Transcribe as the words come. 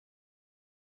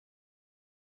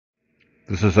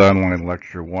This is Online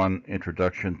Lecture 1,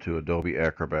 Introduction to Adobe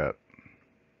Acrobat.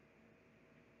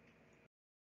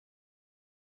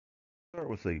 I'll start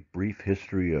with a brief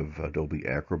history of Adobe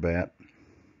Acrobat.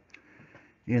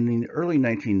 In the early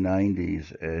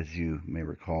 1990s, as you may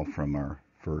recall from our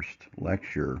first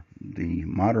lecture, the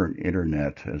modern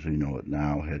internet, as we know it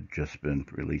now, had just been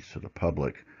released to the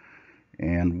public.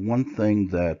 And one thing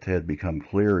that had become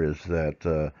clear is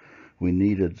that we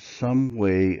needed some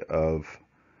way of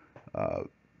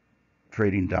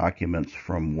trading documents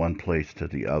from one place to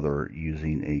the other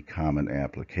using a common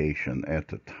application. At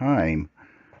the time,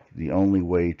 the only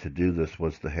way to do this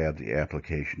was to have the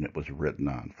application it was written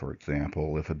on. For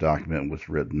example, if a document was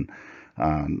written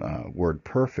on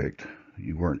WordPerfect,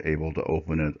 you weren't able to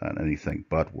open it on anything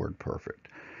but WordPerfect.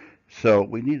 So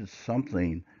we needed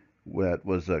something that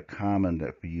was common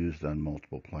that we used on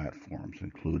multiple platforms,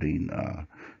 including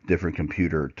different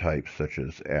computer types such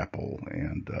as Apple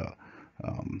and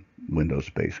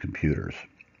Windows-based computers.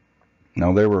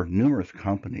 Now, there were numerous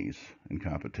companies in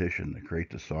competition to create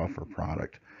the software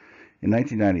product. In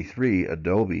 1993,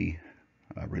 Adobe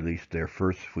released their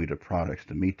first suite of products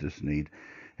to meet this need.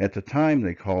 At the time,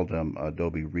 they called them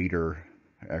Adobe Reader,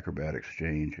 Acrobat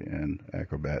Exchange, and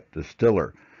Acrobat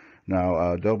Distiller.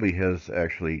 Now, Adobe has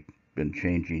actually been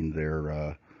changing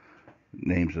their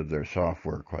names of their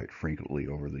software quite frequently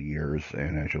over the years,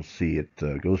 and as you'll see,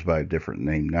 it goes by a different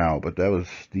name now, but that was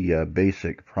the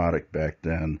basic product back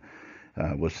then.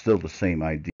 Was still the same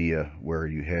idea, where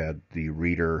you had the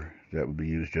reader that would be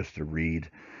used just to read,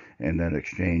 and then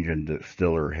Exchange and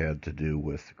Distiller had to do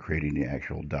with creating the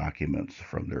actual documents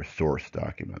from their source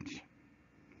documents.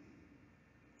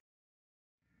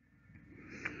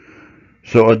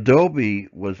 So Adobe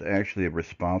was actually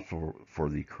responsible for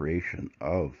the creation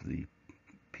of the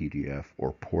PDF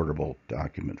or portable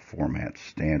document format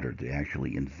standard. They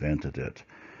actually invented it.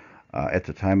 At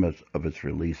the time of its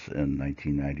release in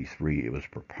 1993, it was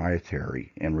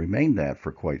proprietary and remained that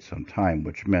for quite some time,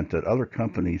 which meant that other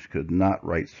companies could not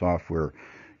write software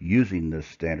using this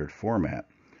standard format.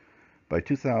 By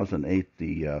 2008,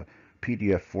 the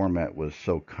PDF format was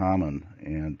so common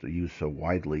and used so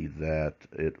widely that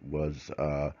it was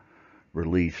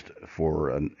released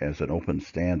as an open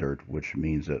standard, which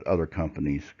means that other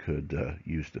companies could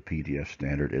use the PDF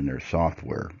standard in their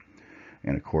software.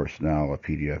 And of course, now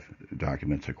PDF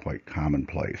documents are quite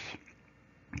commonplace.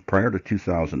 Prior to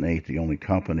 2008, the only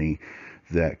company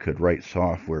that could write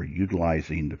software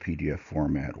utilizing the PDF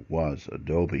format was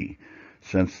Adobe.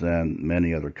 Since then,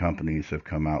 many other companies have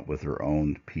come out with their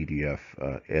own PDF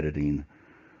editing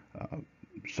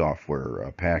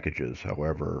software packages.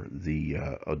 However, the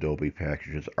Adobe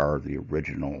packages are the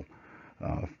original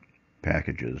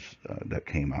packages that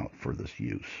came out for this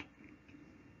use.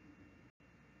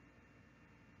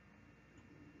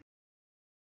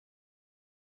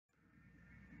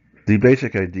 The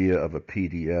basic idea of a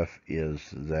PDF is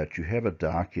that you have a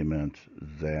document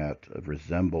that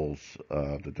resembles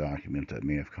the document that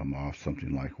may have come off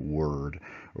something like Word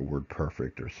or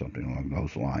WordPerfect or something along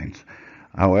those lines.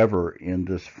 However, in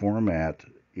this format,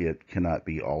 it cannot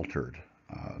be altered,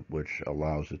 which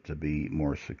allows it to be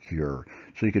more secure.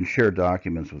 So you can share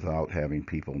documents without having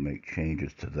people make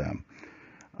changes to them.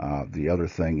 The other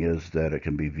thing is that it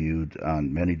can be viewed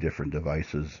on many different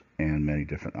devices and many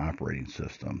different operating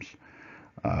systems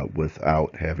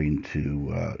without having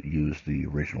to use the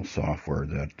original software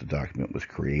that the document was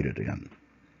created in.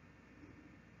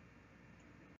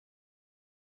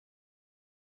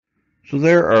 So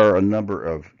there are a number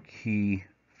of key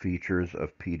features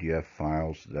of PDF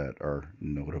files that are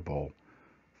notable.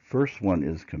 First one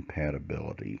is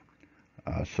compatibility.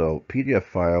 So PDF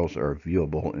files are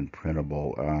viewable and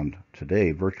printable on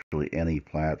today virtually any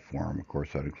platform. Of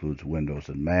course, that includes Windows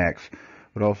and Macs,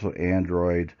 but also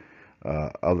Android,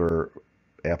 other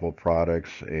Apple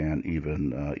products, and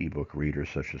even ebook readers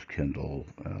such as Kindle,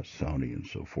 Sony, and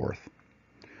so forth.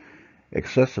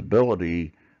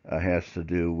 Accessibility has to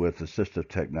do with assistive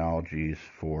technologies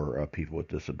for people with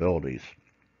disabilities.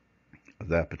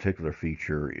 That particular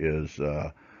feature is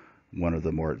one of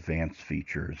the more advanced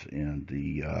features in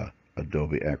the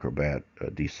Adobe Acrobat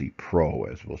DC Pro,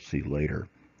 as we'll see later.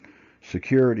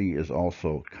 Security is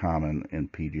also common in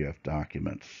PDF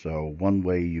documents. So one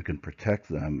way you can protect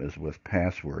them is with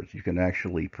passwords. You can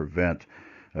actually prevent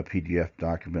a PDF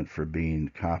document from being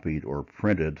copied or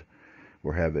printed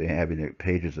or having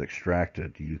pages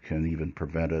extracted. You can even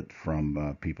prevent it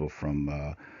from people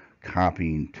from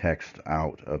copying text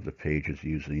out of the pages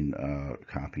using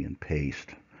copy and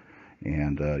paste.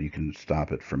 And you can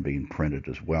stop it from being printed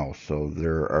as well. So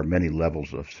there are many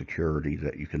levels of security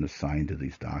that you can assign to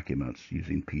these documents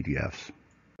using PDFs.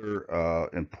 Another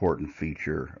important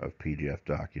feature of PDF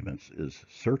documents is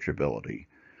searchability.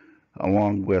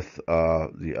 Along with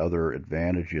the other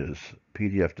advantages,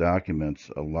 PDF documents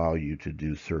allow you to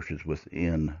do searches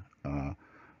within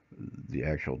the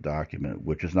actual document,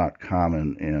 which is not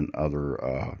common in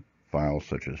other files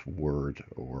such as Word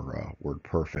or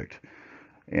WordPerfect.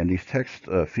 And these text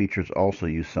features also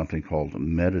use something called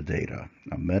metadata.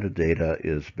 Now, metadata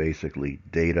is basically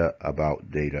data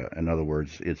about data. In other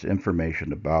words, it's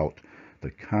information about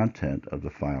the content of the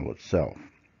file itself.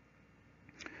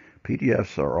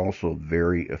 PDFs are also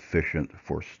very efficient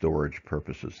for storage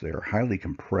purposes. They are highly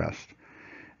compressed.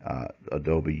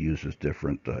 Adobe uses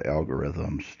different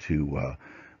algorithms to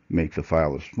make the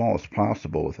file as small as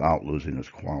possible without losing its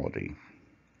quality.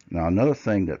 Now, another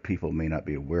thing that people may not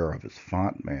be aware of is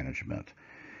font management.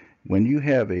 When you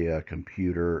have a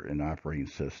computer, an operating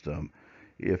system,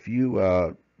 if you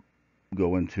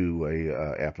go into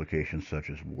a application such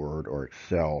as Word or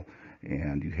Excel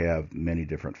and you have many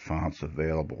different fonts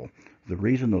available, the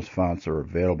reason those fonts are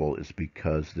available is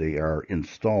because they are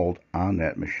installed on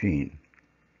that machine.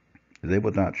 They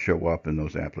would not show up in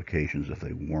those applications if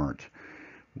they weren't.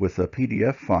 With the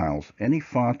PDF files, any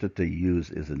font that they use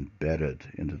is embedded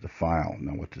into the file.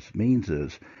 Now, what this means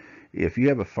is if you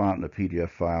have a font in a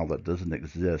PDF file that doesn't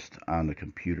exist on the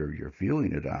computer you're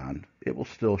viewing it on, it will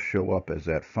still show up as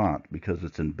that font because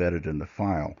it's embedded in the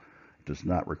file. It does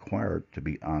not require it to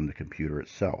be on the computer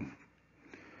itself.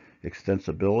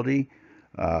 Extensibility.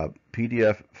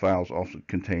 PDF files also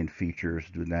contain features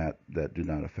that do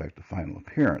not affect the final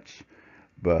appearance,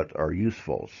 but are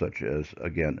useful, such as,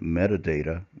 again,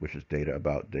 metadata, which is data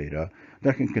about data.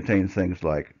 That can contain things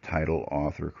like title,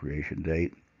 author, creation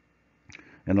date,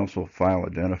 and also file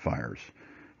identifiers,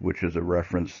 which is a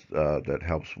reference that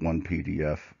helps one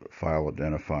PDF file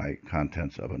identify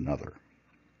contents of another.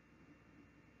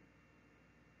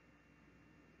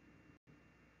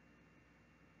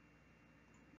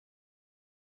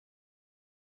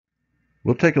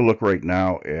 We'll take a look right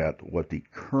now at what the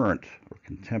current or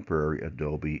contemporary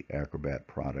Adobe Acrobat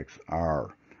products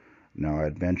are. Now, I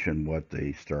had mentioned what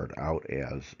they start out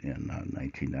as in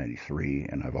 1993,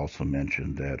 and I've also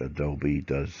mentioned that Adobe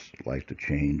does like to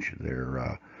change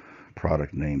their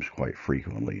product names quite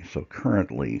frequently. So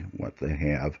currently, what they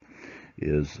have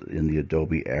is in the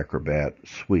Adobe Acrobat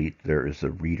suite, there is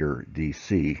the Reader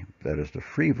DC. That is the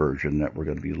free version that we're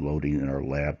going to be loading in our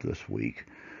lab this week.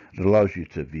 It allows you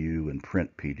to view and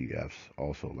print PDFs,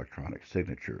 also electronic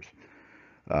signatures.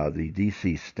 The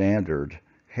DC Standard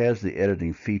has the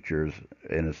editing features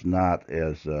and it's not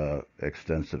as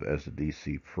extensive as the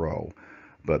DC Pro,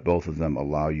 but both of them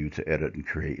allow you to edit and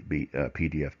create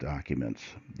PDF documents.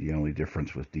 The only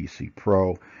difference with DC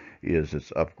Pro is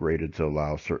it's upgraded to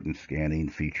allow certain scanning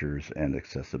features and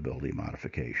accessibility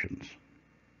modifications.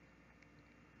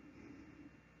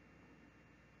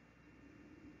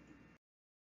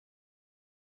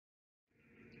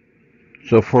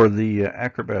 So for the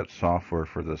Acrobat software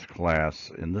for this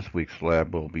class, in this week's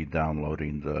lab, we'll be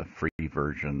downloading the free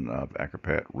version of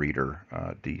Acrobat Reader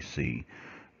DC,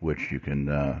 which you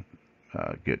can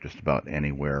get just about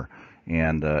anywhere.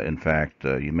 And in fact,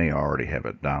 you may already have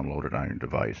it downloaded on your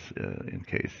device. In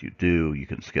case you do, you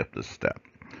can skip this step.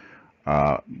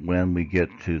 When we get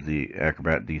to the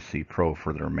Acrobat DC Pro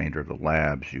for the remainder of the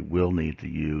labs, you will need to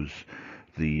use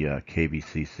the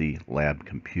KVCC lab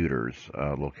computers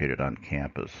located on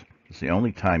campus. It's the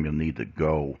only time you'll need to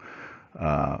go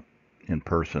in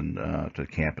person to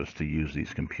campus to use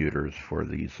these computers for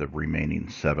these remaining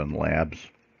 7 labs.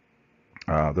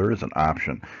 There is an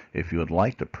option if you would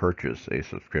like to purchase a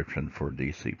subscription for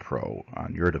DC Pro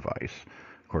on your device.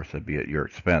 Of course, that'd be at your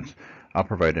expense. I'll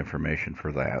provide information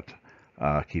for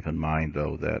that. Keep in mind,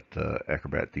 though, that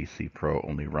Acrobat DC Pro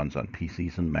only runs on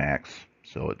PCs and Macs,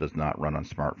 so it does not run on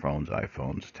smartphones,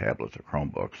 iPhones, tablets, or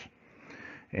Chromebooks.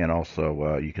 And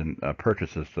also, you can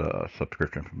purchase this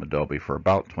subscription from Adobe for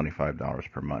about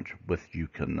 $25 per month, which you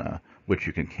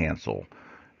can cancel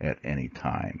at any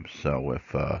time. So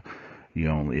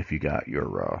if you got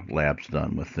your labs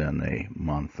done within a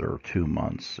month or 2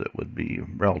 months, it would be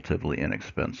relatively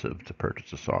inexpensive to purchase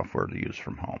the software to use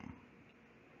from home.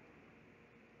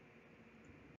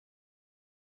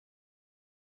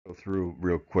 Go through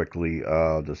real quickly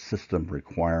the system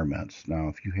requirements. Now,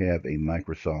 if you have a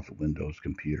Microsoft Windows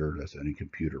computer, that's any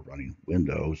computer running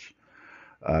Windows,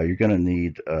 you're going to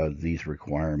need these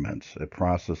requirements. A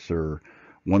processor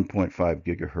 1.5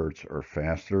 gigahertz or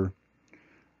faster.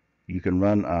 You can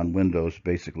run on Windows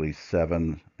basically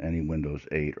 7, any Windows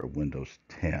 8 or Windows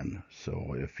 10.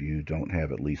 So if you don't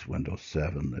have at least Windows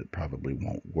 7, it probably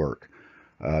won't work.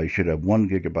 You should have 1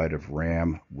 gigabyte of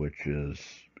RAM, which is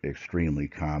extremely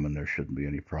common. There shouldn't be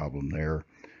any problem there.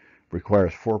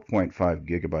 Requires 4.5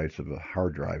 gigabytes of a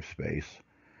hard drive space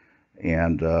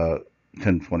and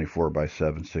 1024 by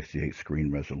 768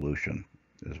 screen resolution,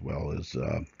 as well as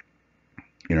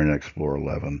Internet Explorer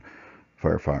 11,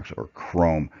 Firefox, or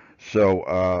Chrome.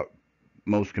 So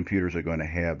most computers are going to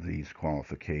have these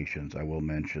qualifications. I will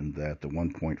mention that the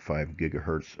 1.5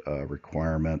 gigahertz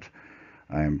requirement,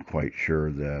 I'm quite sure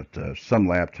that some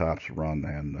laptops run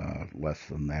and less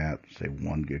than that, say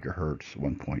 1 gigahertz,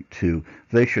 1.2.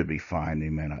 They should be fine. They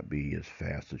may not be as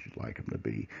fast as you'd like them to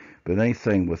be. But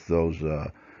anything with those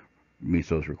meets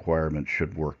those requirements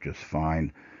should work just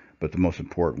fine. But the most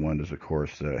important one is, of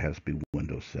course, that it has to be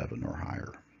Windows 7 or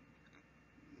higher.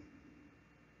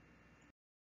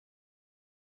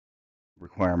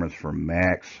 Requirements for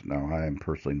Macs. Now, I am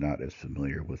personally not as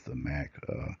familiar with the Mac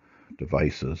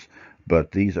devices,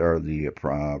 but these are the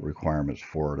requirements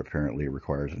for it. Apparently, it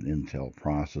requires an Intel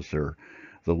processor.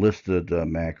 The listed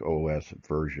Mac OS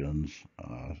versions,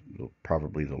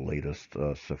 probably the latest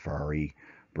Safari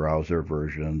browser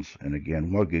versions, and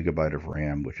again, 1 gigabyte of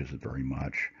RAM, which isn't very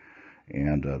much,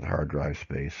 and the hard drive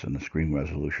space and the screen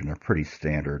resolution are pretty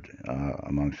standard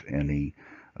amongst any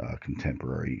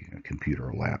contemporary computer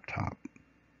or laptop.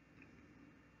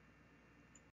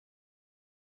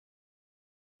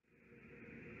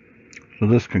 So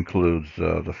this concludes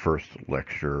the first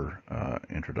lecture,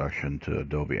 Introduction to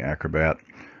Adobe Acrobat.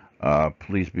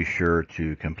 Please be sure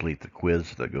to complete the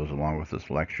quiz that goes along with this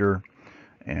lecture.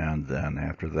 And then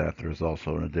after that, there's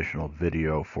also an additional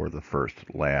video for the first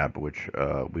lab, which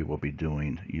we will be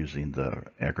doing using the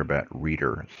Acrobat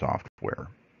Reader software.